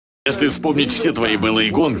Если вспомнить все твои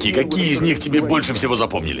былые гонки, какие из них тебе больше всего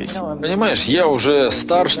запомнились? Понимаешь, я уже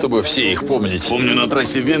стар, чтобы все их помнить. Помню, на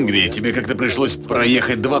трассе в Венгрии тебе как-то пришлось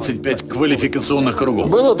проехать 25 квалификационных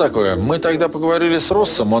кругов. Было такое. Мы тогда поговорили с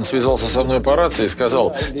Россом, он связался со мной по рации и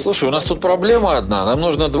сказал: слушай, у нас тут проблема одна, нам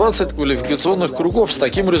нужно 20 квалификационных кругов с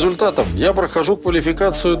таким результатом. Я прохожу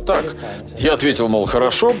квалификацию так. Я ответил, мол,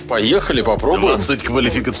 хорошо, поехали, попробуем. 20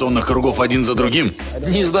 квалификационных кругов один за другим?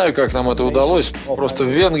 Не знаю, как нам это удалось, просто в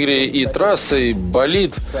Венгрии и трасса, и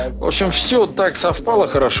болид. В общем, все так совпало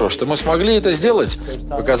хорошо, что мы смогли это сделать,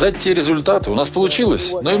 показать те результаты. У нас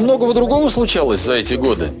получилось. Но и многого другого случалось за эти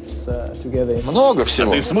годы. Много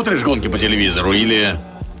всего. А ты смотришь гонки по телевизору или...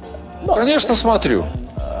 Конечно, смотрю.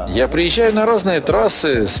 Я приезжаю на разные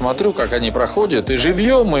трассы, смотрю, как они проходят, и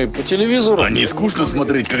живьем, и по телевизору. А не скучно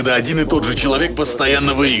смотреть, когда один и тот же человек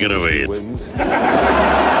постоянно выигрывает?